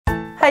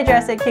Hi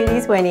Dress It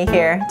Cuties, Winnie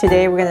here.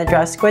 Today we're going to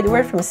draw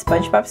Squidward from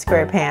SpongeBob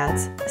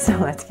SquarePants. So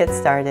let's get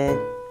started.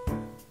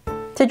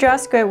 To draw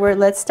Squidward,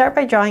 let's start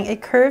by drawing a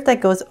curve that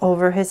goes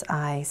over his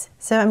eyes.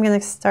 So I'm going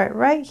to start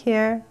right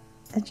here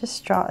and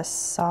just draw a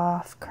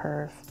soft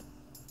curve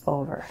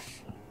over.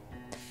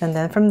 And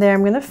then from there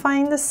I'm going to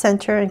find the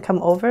center and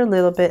come over a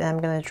little bit, and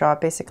I'm going to draw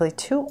basically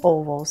two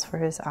ovals for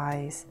his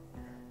eyes.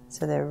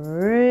 So they're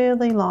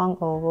really long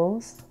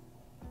ovals.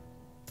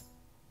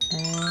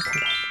 And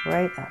come back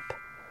right up.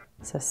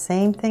 So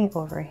same thing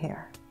over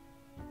here.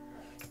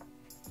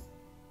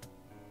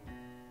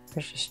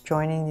 We're just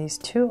joining these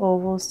two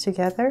ovals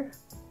together.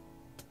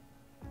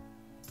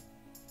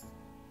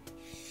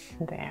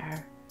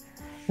 There.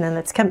 And then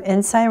let's come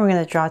inside. We're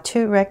going to draw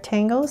two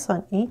rectangles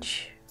on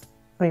each,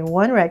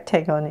 one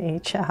rectangle on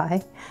each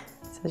eye.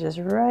 So just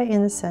right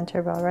in the center,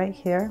 about right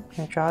here. I'm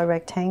going to draw a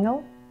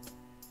rectangle.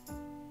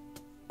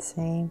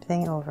 Same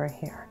thing over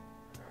here.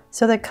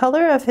 So the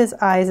color of his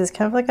eyes is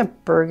kind of like a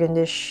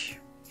burgundish,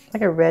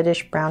 like a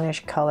reddish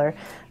brownish color,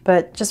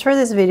 but just for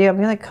this video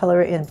I'm going to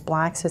color it in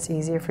black so it's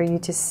easier for you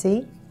to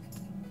see.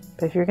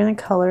 But if you're going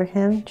to color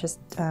him, just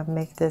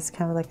make this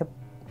kind of like a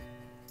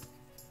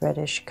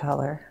reddish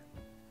color.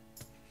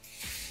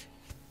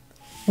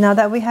 Now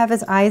that we have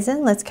his eyes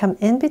in, let's come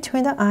in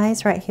between the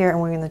eyes right here,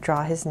 and we're going to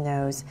draw his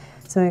nose.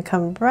 So I'm going to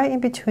come right in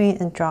between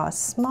and draw a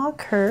small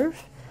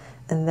curve,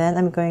 and then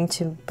I'm going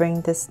to bring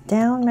this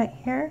down right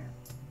here,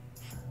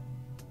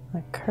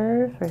 a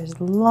curve for his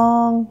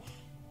long,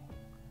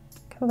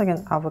 like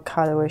an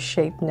avocado-ish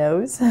shaped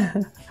nose.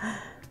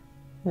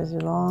 There's a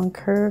long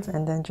curve,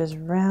 and then just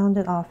round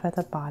it off at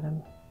the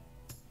bottom.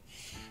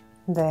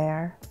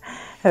 There.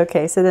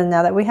 Okay, so then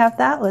now that we have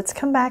that, let's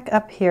come back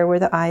up here where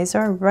the eyes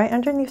are. Right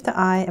underneath the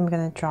eye, I'm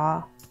going to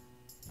draw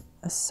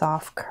a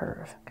soft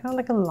curve, kind of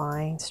like a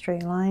line,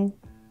 straight line.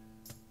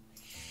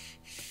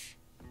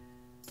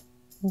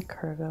 And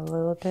curve it a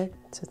little bit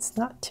so it's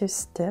not too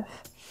stiff.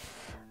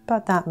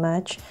 About that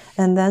much.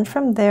 And then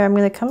from there I'm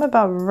going to come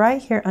about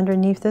right here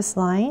underneath this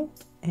line,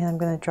 and I'm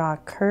going to draw a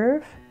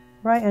curve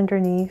right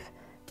underneath.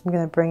 I'm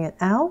going to bring it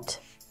out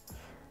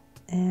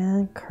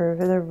and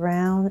curve it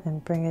around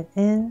and bring it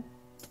in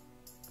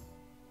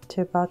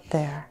to about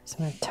there. So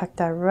I'm going to tuck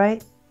that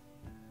right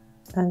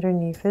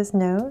underneath his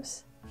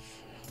nose,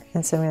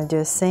 and so I'm going to do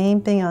the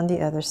same thing on the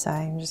other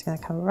side. I'm just going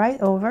to come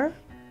right over,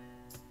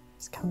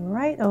 just come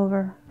right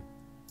over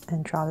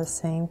and draw the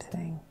same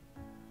thing.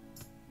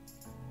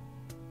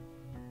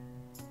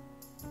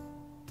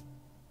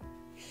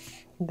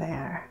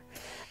 There.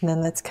 And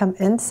then let's come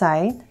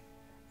inside,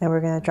 and we're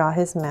going to draw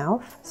his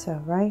mouth.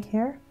 So right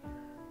here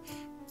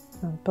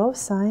on both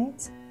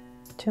sides,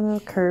 two little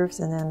curves,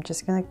 and then I'm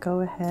just going to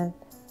go ahead,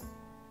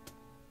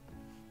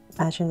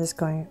 imagine this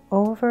going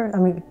over,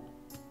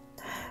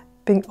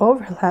 being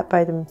overlapped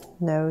by the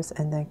nose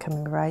and then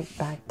coming right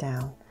back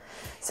down.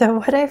 So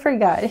what I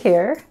forgot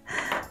here,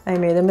 I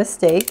made a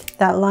mistake.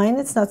 That line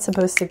is not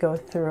supposed to go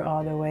through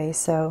all the way,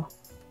 so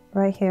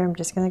right here I'm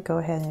just going to go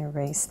ahead and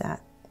erase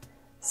that.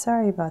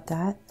 Sorry about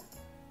that.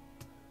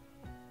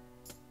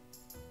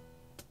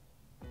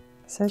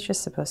 So it's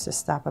just supposed to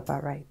stop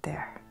about right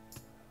there.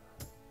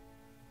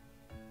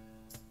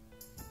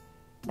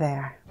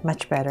 There,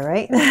 much better,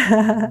 right?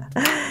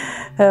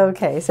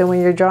 Okay, so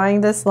when you're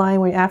drawing this line,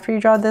 after you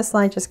draw this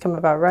line, just come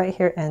about right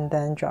here and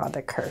then draw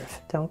the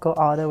curve. Don't go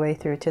all the way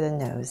through to the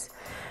nose.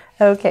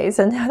 Okay,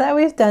 so now that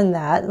we've done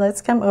that,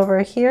 let's come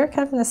over here,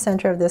 kind of in the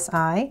center of this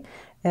eye,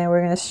 and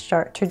we're going to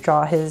start to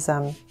draw his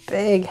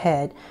big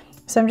head.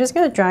 So I'm just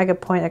going to drag a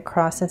point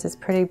across since it's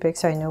pretty big,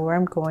 so I know where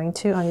I'm going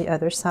to on the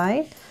other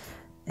side.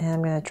 And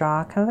I'm going to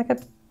draw kind of like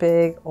a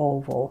big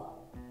oval.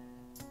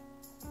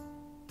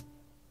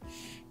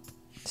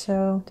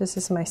 So this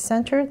is my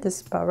center. This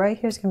is about right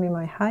here is going to be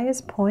my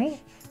highest point.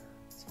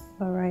 So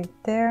about right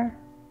there.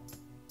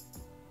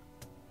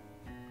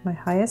 My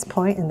highest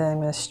point, and then I'm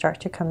going to start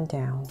to come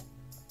down.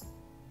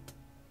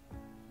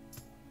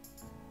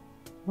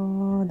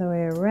 All the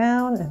way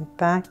around and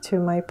back to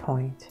my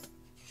point.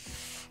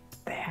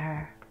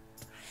 There.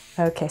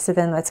 Okay, so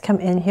then let's come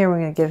in here. We're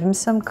going to give him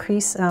some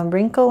crease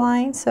wrinkle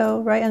line.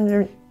 So right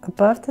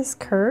above this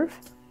curve,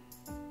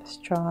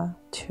 just draw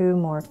two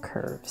more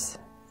curves,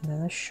 and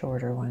then a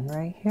shorter one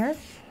right here.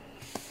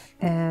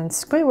 And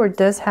Squidward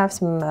does have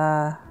some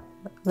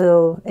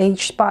little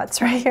age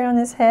spots right here on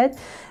his head.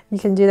 You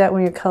can do that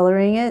when you're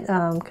coloring it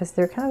because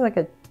they're kind of like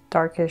a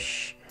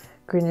darkish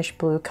greenish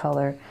blue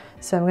color.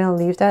 So I'm going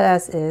to leave that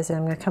as is, and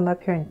I'm going to come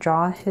up here and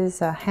draw his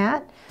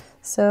hat.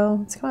 So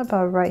let's come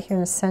about right here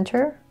in the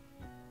center,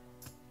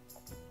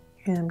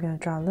 and I'm going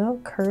to draw a little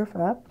curve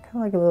up, kind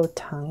of like a little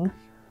tongue.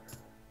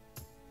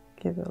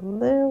 Give it a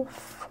little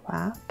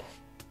flap,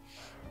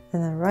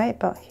 and then right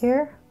about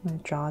here, I'm going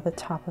to draw the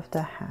top of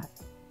the hat.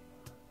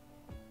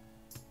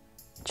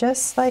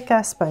 Just like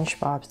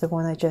SpongeBob's, the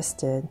one I just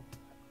did.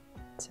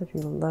 So if you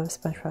love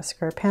SpongeBob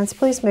SquarePants,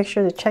 please make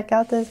sure to check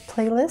out this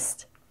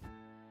playlist.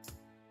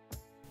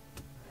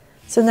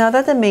 So now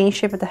that the main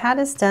shape of the hat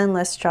is done,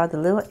 let's draw the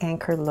little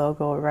anchor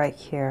logo right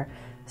here.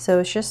 So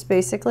it's just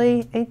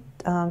basically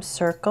a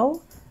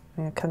circle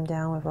I'm going to come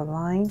down with a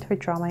line to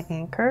draw my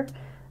anchor.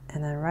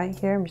 And then right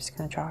here, I'm just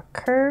going to draw a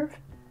curve.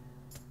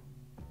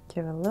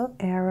 Give a little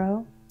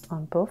arrow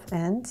on both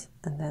ends,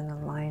 and then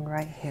a line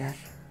right here.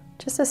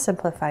 Just a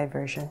simplified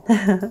version.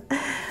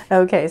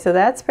 Okay, so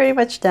that's pretty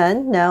much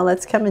done. Now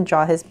let's come and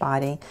draw his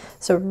body.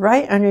 So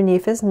right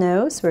underneath his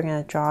nose, we're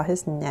going to draw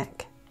his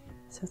neck.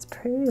 So it's a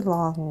pretty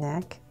long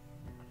neck.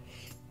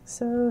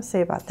 So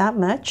say about that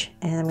much.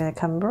 And I'm going to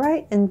come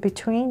right in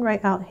between,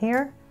 right out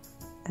here,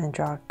 and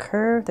draw a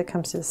curve that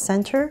comes to the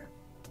center,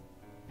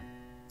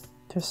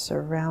 just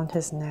around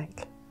his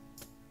neck.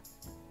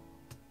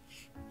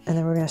 And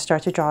then we're going to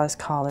start to draw his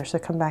collar. So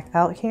come back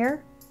out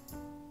here,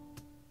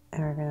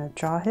 and we're going to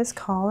draw his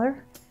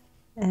collar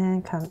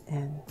and come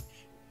in.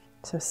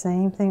 So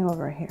same thing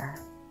over here.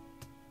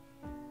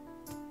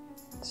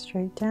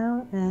 Straight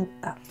down and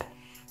up.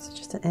 So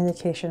just an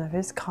indication of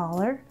his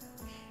collar.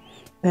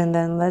 And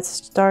then let's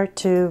start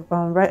to,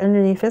 right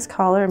underneath his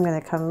collar, I'm going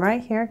to come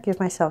right here, give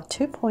myself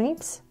 2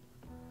 points,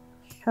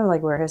 kind of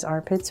like where his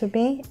armpits would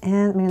be,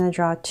 and I'm going to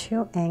draw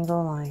 2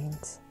 angle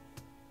lines.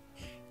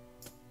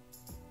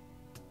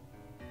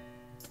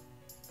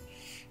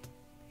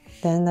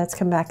 Then let's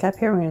come back up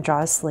here, we're going to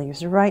draw his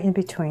sleeves right in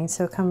between.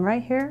 So come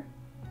right here,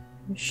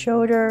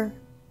 shoulder,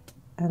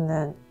 and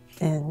then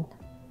in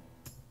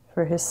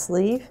for his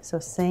sleeve. So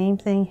same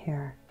thing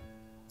here,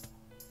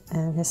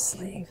 and his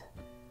sleeve.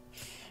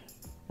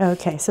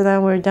 Okay, so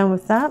now we're done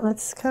with that.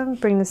 Let's come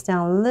bring this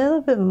down a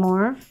little bit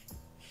more.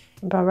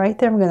 About right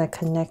there, I'm going to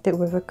connect it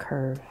with a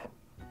curve.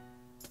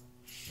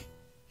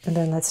 And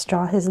then let's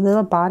draw his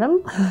little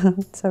bottom.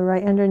 So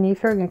right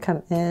underneath here, we're going to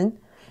come in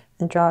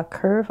and draw a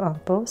curve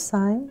on both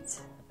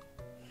sides.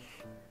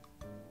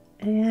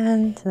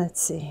 And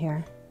let's see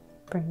here.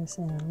 Bring this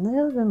in a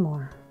little bit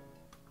more.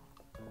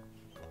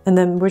 And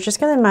then we're just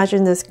going to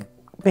imagine this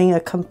being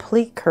a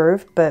complete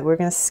curve, but we're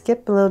going to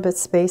skip a little bit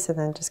space and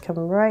then just come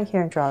right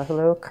here and draw a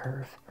little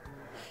curve.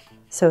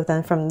 So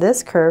then from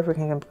this curve, we're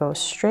going to go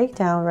straight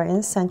down right in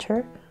the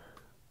center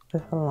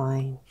with a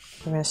line.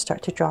 We're going to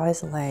start to draw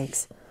his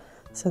legs.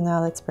 So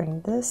now let's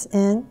bring this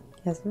in.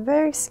 He has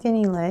very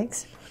skinny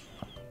legs.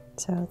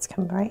 So let's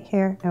come right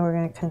here and we're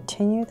going to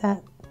continue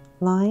that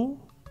line.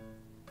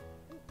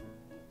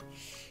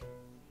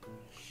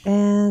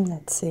 And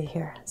let's see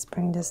here. Let's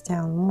bring this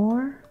down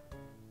more.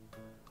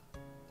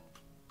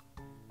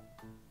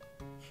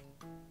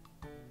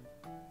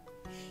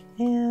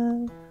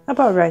 And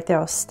about right there,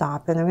 I'll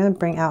stop. And I'm going to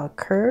bring out a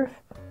curve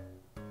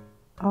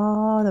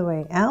all the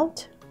way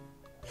out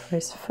for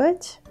his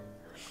foot.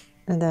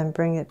 And then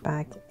bring it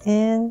back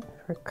in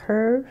for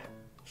curve.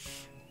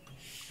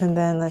 And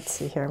then let's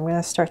see here. I'm going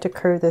to start to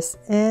curve this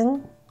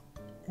in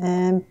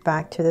and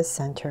back to the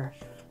center.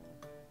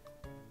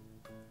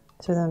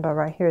 So then about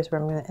right here is where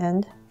I'm going to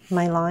end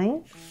my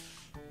line.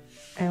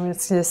 And I'm going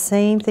to do the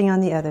same thing on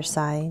the other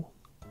side.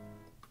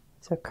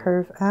 So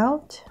curve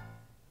out.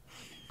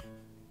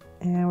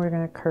 And we're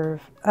going to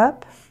curve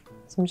up.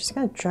 So I'm just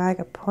going to drag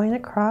a point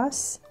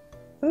across.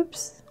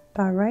 Oops,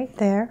 about right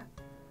there.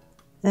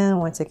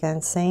 And once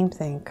again, same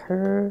thing,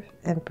 curve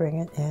and bring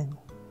it in.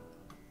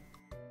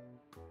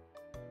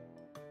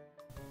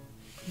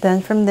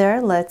 Then from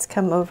there, let's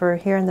come over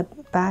here in the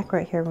back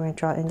right here. We're going to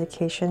draw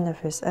indication of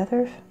his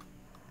other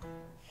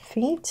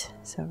feet.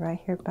 So right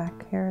here,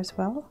 back here as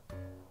well.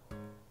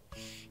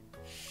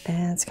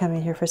 And it's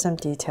coming here for some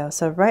detail.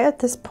 So right at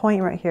this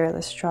point right here,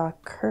 let's draw a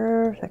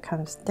curve that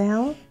comes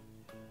down.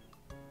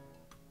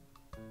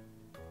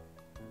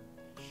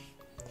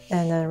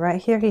 And then right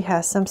here, he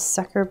has some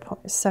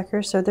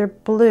suckers. So they're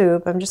blue,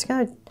 but I'm just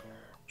going to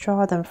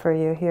draw them for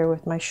you here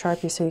with my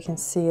Sharpie so you can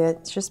see it.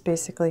 It's just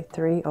basically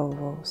 3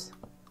 ovals.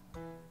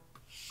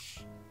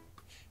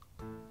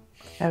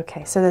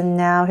 Okay, so then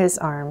now his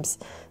arms.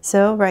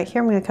 So right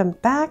here, I'm going to come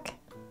back,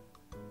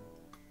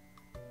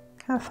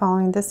 kind of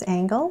following this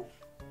angle.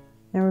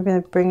 And we're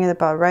going to bring it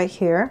about right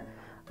here.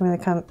 I'm going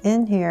to come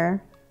in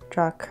here,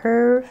 draw a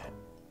curve,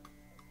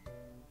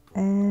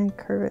 and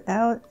curve it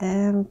out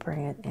and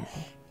bring it in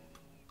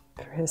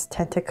for his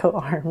tentacle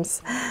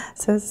arms.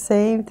 So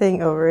same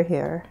thing over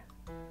here.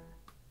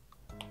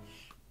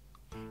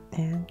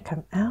 And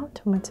come out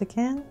once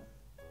again,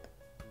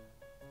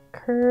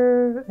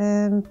 curve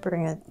and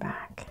bring it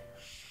back.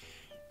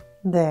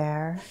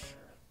 There.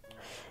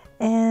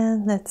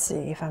 And let's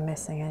see if I'm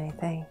missing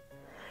anything.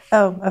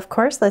 Oh, of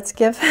course, let's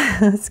give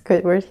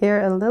Squidward here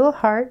a little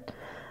heart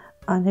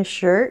on his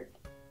shirt.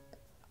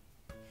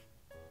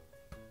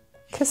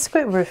 Because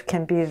Squidward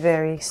can be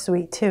very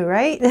sweet too,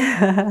 right?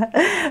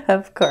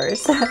 Of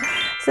course.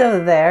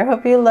 So there,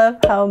 hope you love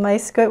how my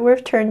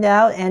Squidward turned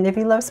out. And if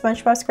you love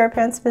SpongeBob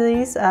SquarePants,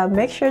 please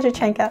make sure to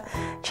check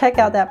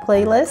out that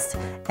playlist.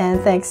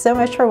 And thanks so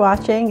much for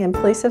watching. And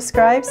please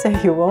subscribe so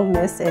you won't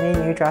miss any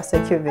new Draw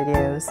So Cute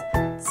videos.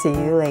 See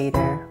you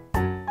later.